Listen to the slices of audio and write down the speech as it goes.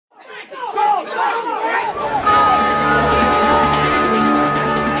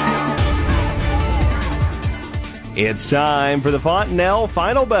It's time for the Fontanelle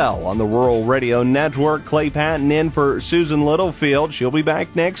Final Bell on the Rural Radio Network. Clay Patton in for Susan Littlefield. She'll be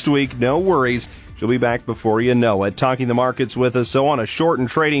back next week. No worries. She'll be back before you know it. Talking the markets with us, so on a shortened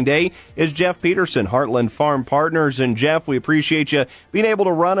trading day, is Jeff Peterson, Heartland Farm Partners. And Jeff, we appreciate you being able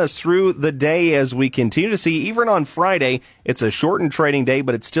to run us through the day as we continue to see, even on Friday, it's a shortened trading day,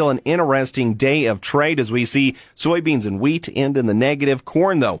 but it's still an interesting day of trade as we see soybeans and wheat end in the negative.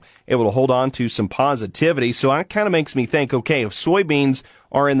 Corn, though, able to hold on to some positivity. So that kind of makes me think, okay, if soybeans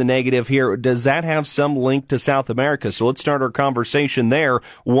are in the negative here, does that have some link to South America? So let's start our conversation there.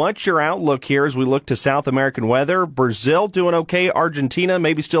 What's your outlook here as we look to South American weather? Brazil doing okay? Argentina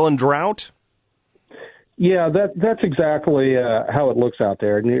maybe still in drought? Yeah, that's exactly how it looks out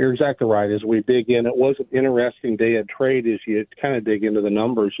there. And you're exactly right. As we dig in, it was an interesting day of trade as you kind of dig into the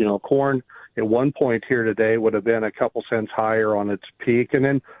numbers. You know, corn at one point here today would have been a couple cents higher on its peak. And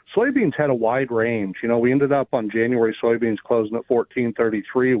then soybeans had a wide range. You know, we ended up on January soybeans closing at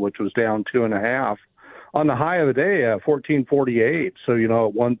 14.33, which was down 2.5. On the high of the day, 14.48. So, you know,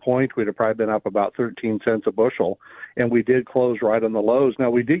 at one point we'd have probably been up about 13 cents a bushel. And we did close right on the lows. Now,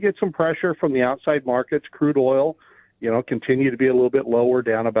 we did get some pressure from the outside markets. Crude oil, you know, continued to be a little bit lower,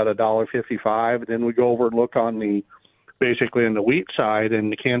 down about $1.55. And then we go over and look on the, basically on the wheat side,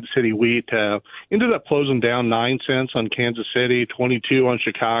 and the Kansas City wheat ended up closing down 9 cents on Kansas City, 22 on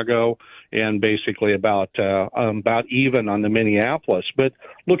Chicago, and basically about even on the Minneapolis. But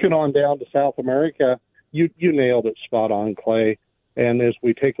looking on down to South America, you nailed it spot on, Clay. And as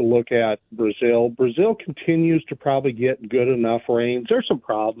we take a look at Brazil continues to probably get good enough rains. There's some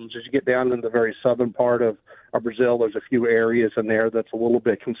problems as you get down in the very southern part of Brazil. There's a few areas in there that's a little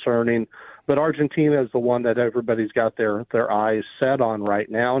bit concerning. But Argentina is the one that everybody's got their eyes set on right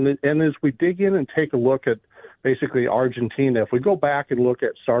now. And as we dig in and take a look at basically Argentina, if we go back and look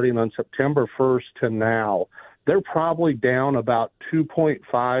at starting on September 1st to now, they're probably down about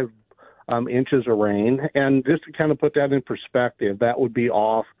 2.5 inches of rain. And just to kind of put that in perspective, that would be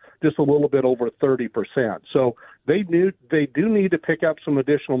off just a little bit over 30%. So they do need to pick up some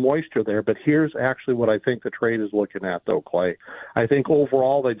additional moisture there. But here's actually what I think the trade is looking at, though, Clay. I think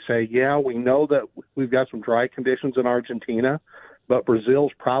overall they'd say, yeah, we know that we've got some dry conditions in Argentina, but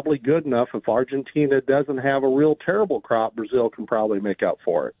Brazil's probably good enough. If Argentina doesn't have a real terrible crop, Brazil can probably make up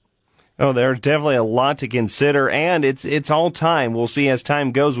for it. Oh, there's definitely a lot to consider, and it's all time. We'll see as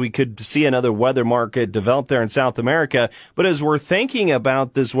time goes. We could see another weather market develop there in South America. But as we're thinking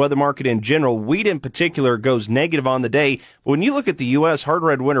about this weather market in general, wheat in particular goes negative on the day. But when you look at the U.S. hard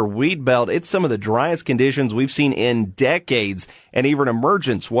red winter wheat belt, it's some of the driest conditions we've seen in decades. And even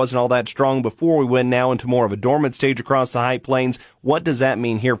emergence wasn't all that strong before we went now into more of a dormant stage across the high plains. What does that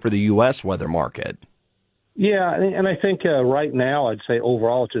mean here for the U.S. weather market? Yeah, and I think right now I'd say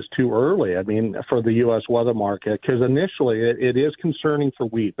overall it's just too early, I mean, for the U.S. weather market, because initially it is concerning for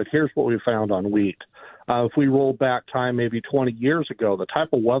wheat. But here's what we found on wheat. If we roll back time maybe 20 years ago, the type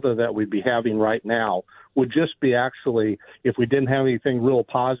of weather that we'd be having right now would just be actually, if we didn't have anything real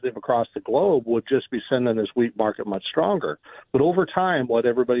positive across the globe, would just be sending this wheat market much stronger. But over time, what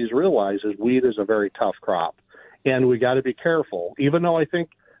everybody's realized is wheat is a very tough crop, and we got to be careful, even though I think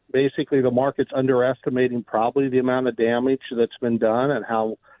basically the market's underestimating probably the amount of damage that's been done and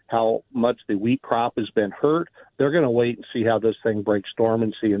how much the wheat crop has been hurt. They're going to wait and see how this thing breaks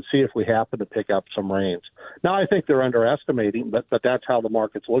dormancy and see if we happen to pick up some rains. Now, I think they're underestimating, but that's how the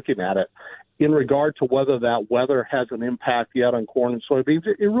market's looking at it. In regard to whether that weather has an impact yet on corn and soybeans,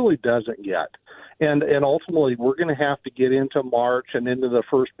 it really doesn't yet. And ultimately, we're going to have to get into March and into the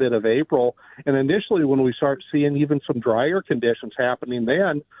first bit of April. And initially, when we start seeing even some drier conditions happening,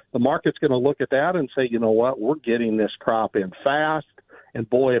 then the market's going to look at that and say, you know what, we're getting this crop in fast. And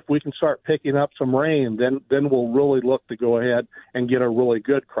boy, if we can start picking up some rain, then we'll really look to go ahead and get a really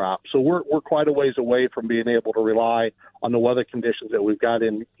good crop. So we're quite a ways away from being able to rely on the weather conditions that we've got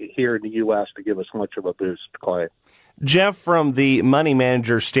in here in the U.S. to give us much of a boost, Clay. Jeff, from the money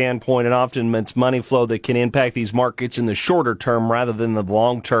manager standpoint, and often it's money flow that can impact these markets in the shorter term rather than the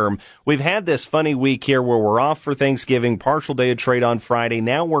long term. We've had this funny week here where we're off for Thanksgiving, partial day of trade on Friday.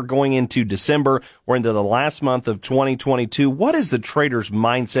 Now we're going into December. We're into the last month of 2022. What is the trader's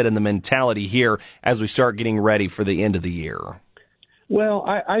mindset and the mentality here as we start getting ready for the end of the year? Well,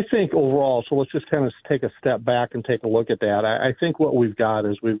 I think overall, so let's just kind of take a step back and take a look at that. I think what we've got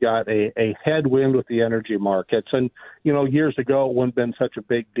is we've got a headwind with the energy markets. And, you know, years ago it wouldn't have been such a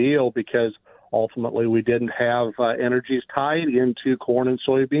big deal because Ultimately, we didn't have energies tied into corn and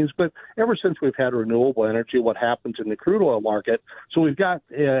soybeans, but ever since we've had renewable energy, what happens in the crude oil market, so we've got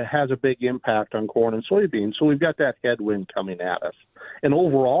has a big impact on corn and soybeans. So we've got that headwind coming at us. And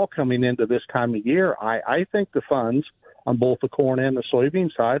overall, coming into this time of year, I think the funds on both the corn and the soybean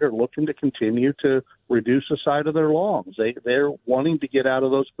side are looking to continue to reduce the size of their longs. They're wanting to get out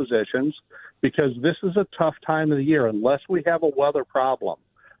of those positions because this is a tough time of the year. Unless we have a weather problem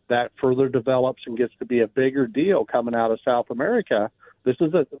that further develops and gets to be a bigger deal coming out of South America, this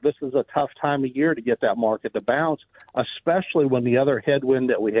is a tough time of year to get that market to bounce, especially when the other headwind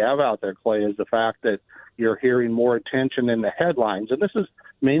that we have out there, Clay, is the fact that you're hearing more attention in the headlines. And this is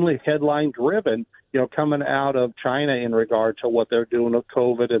mainly headline driven, coming out of China in regard to what they're doing with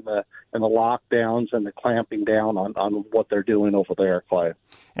COVID and the lockdowns and the clamping down on what they're doing over there, Clay.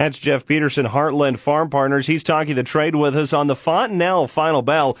 That's Jeff Peterson, Heartland Farm Partners. He's talking the trade with us on the Fontanelle Final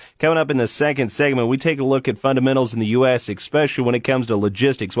Bell. Coming up in the second segment, we take a look at fundamentals in the U.S., especially when it comes to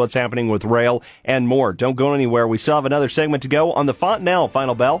logistics, what's happening with rail, and more. Don't go anywhere. We still have another segment to go on the Fontanelle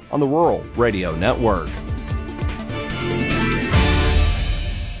Final Bell on the Rural Radio Network.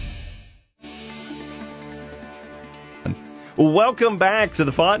 Welcome back to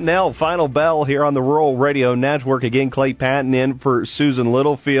the Fontanelle Final Bell here on the Rural Radio Network. Again, Clay Patton in for Susan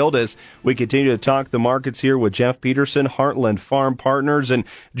Littlefield as we continue to talk the markets here with Jeff Peterson, Heartland Farm Partners. And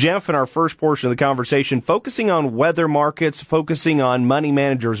Jeff, in our first portion of the conversation, focusing on weather markets, focusing on money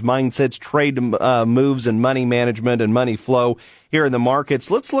managers' mindsets, trade moves and money management and money flow here in the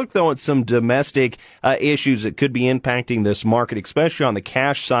markets. Let's look, though, at some domestic issues that could be impacting this market, especially on the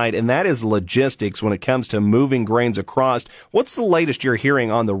cash side, and that is logistics when it comes to moving grains across. What's the latest you're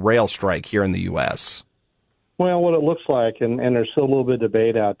hearing on the rail strike here in the U.S.? Well, what it looks like, and there's still a little bit of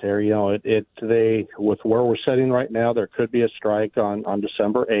debate out there, today, with where we're sitting right now, there could be a strike on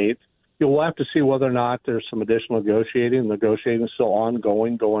December 8th. We'll have to see whether or not there's some additional negotiating. Negotiating is still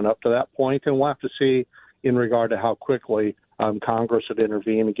ongoing going up to that point, and we'll have to see in regard to how quickly Congress would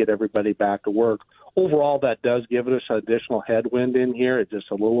intervene and get everybody back to work. Overall, that does give us an additional headwind in here. It's just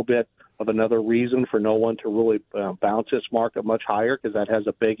a little bit of another reason for no one to really bounce this market much higher, because that has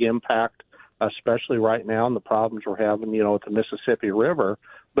a big impact, especially right now in the problems we're having, with the Mississippi River.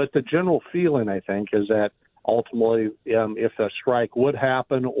 But the general feeling, I think, is that ultimately, if a strike would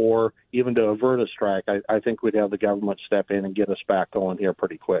happen, or even to avert a strike, I think we'd have the government step in and get us back going here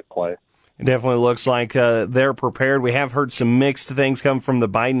pretty quick, Clay. It definitely looks like they're prepared. We have heard some mixed things come from the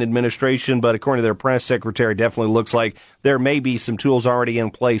Biden administration, but according to their press secretary, it definitely looks like there may be some tools already in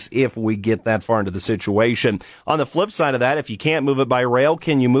place if we get that far into the situation. On the flip side of that, if you can't move it by rail,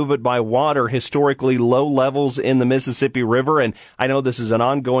 can you move it by water? Historically low levels in the Mississippi River, and I know this is an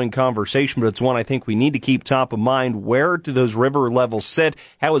ongoing conversation, but it's one I think we need to keep top of mind. Where do those river levels sit?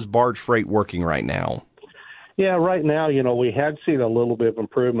 How is barge freight working right now? Yeah, right now, we had seen a little bit of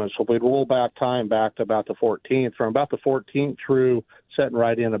improvement. So if we roll back time back to about the 14th, from about the 14th through setting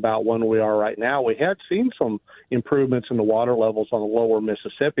right in about when we are right now, we had seen some improvements in the water levels on the lower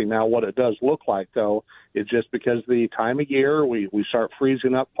Mississippi. Now, what it does look like, though, is just because the time of year, we start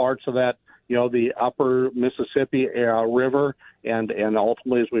freezing up parts of that, the upper Mississippi River, and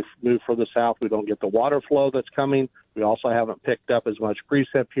ultimately as we move further south, we don't get the water flow that's coming. We also haven't picked up as much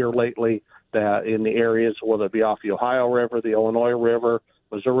precip here lately in the areas, whether it be off the Ohio River, the Illinois River,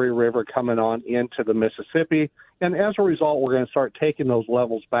 Missouri River coming on into the Mississippi. And as a result, we're going to start taking those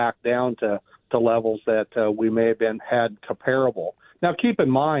levels back down to levels that we may have had comparable. Now, keep in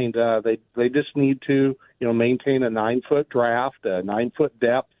mind, they just need to, maintain a 9-foot draft, a 9-foot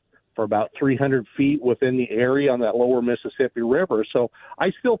depth for about 300 feet within the area on that lower Mississippi River. So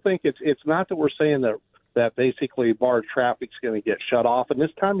I still think it's not that we're saying that basically barge traffic's going to get shut off. And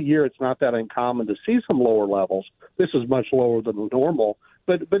this time of year, it's not that uncommon to see some lower levels. This is much lower than normal,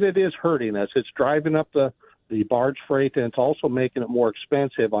 but it is hurting us. It's driving up the barge freight, and it's also making it more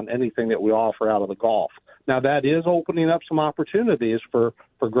expensive on anything that we offer out of the Gulf. Now, that is opening up some opportunities for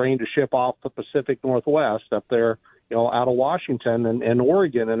grain to ship off the Pacific Northwest up there, out of Washington and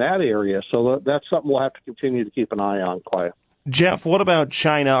Oregon and that area. So that's something we'll have to continue to keep an eye on, Clay. Jeff, what about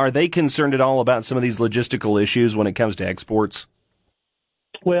China? Are they concerned at all about some of these logistical issues when it comes to exports?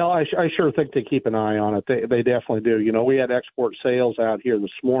 Well, I sure think they keep an eye on it. They definitely do. We had export sales out here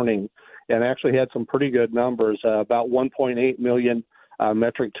this morning and actually had some pretty good numbers, about 1.8 million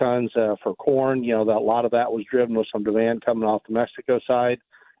metric tons for corn. A lot of that was driven with some demand coming off the Mexico side.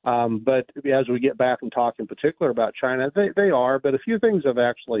 But as we get back and talk in particular about China, they are. But a few things have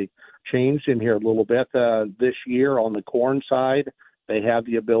actually changed in here a little bit this year on the corn side. They have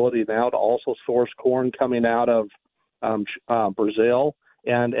the ability now to also source corn coming out of Brazil.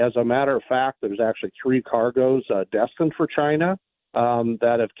 And as a matter of fact, there's actually 3 cargoes destined for China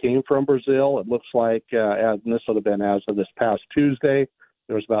that have came from Brazil. It looks like, and this would have been as of this past Tuesday,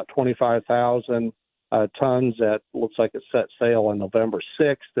 there was about 25,000 tons that looks like it set sail on November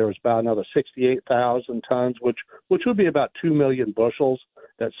 6th. There was about another 68,000 tons, which would be about 2 million bushels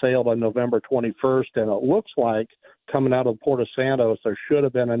that sailed on November 21st. And it looks like coming out of the Port of Santos, there should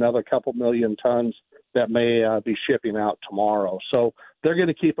have been another couple million tons that may be shipping out tomorrow. So they're going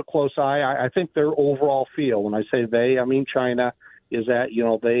to keep a close eye. I think their overall feel, when I say they, I mean China, is that,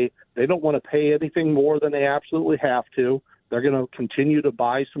 they don't want to pay anything more than they absolutely have to. They're going to continue to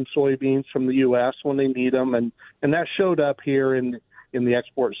buy some soybeans from the U.S. when they need them, and that showed up here in the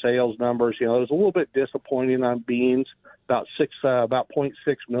export sales numbers. It was a little bit disappointing on beans, about 0.6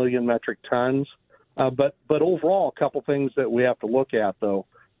 million metric tons. But overall, a couple things that we have to look at, though,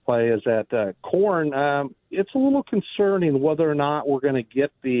 Clay, is that corn, it's a little concerning whether or not we're going to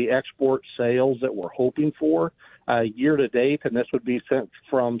get the export sales that we're hoping for year to date, and this would be sent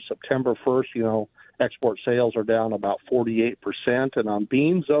from September 1st. Export sales are down about 48%, and on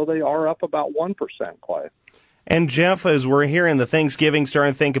beans, though, they are up about 1%, Clay. And Jeff, as we're hearing the Thanksgiving,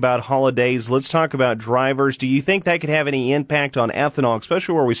 starting to think about holidays, let's talk about drivers. Do you think that could have any impact on ethanol,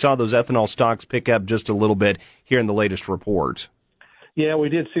 especially where we saw those ethanol stocks pick up just a little bit here in the latest report? Yeah, we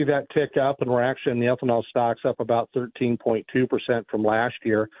did see that tick up, and we're actually in the ethanol stocks up about 13.2% from last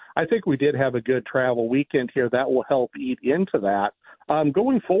year. I think we did have a good travel weekend here. That will help eat into that.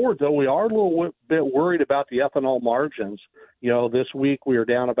 Going forward, though, we are a little bit worried about the ethanol margins. This week we are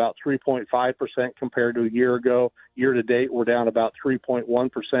down about 3.5% compared to a year ago. Year to date, we're down about 3.1%.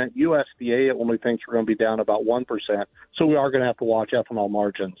 USDA only thinks we're going to be down about 1%. So we are going to have to watch ethanol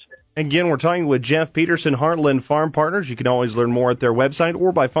margins. Again, we're talking with Jeff Peterson, Heartland Farm Partners. You can always learn more at their website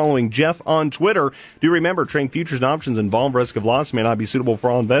or by following Jeff on Twitter. Do remember, trading futures and options involve risk of loss, may not be suitable for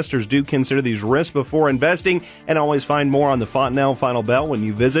all investors. Do consider these risks before investing, and always find more on the Fontanelle Final Bell when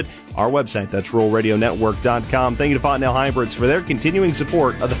you visit our website. That's RuralRadioNetwork.com. Thank you to Fontanelle Hybrids for their continuing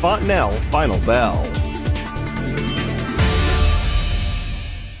support of the Fontanelle Final Bell.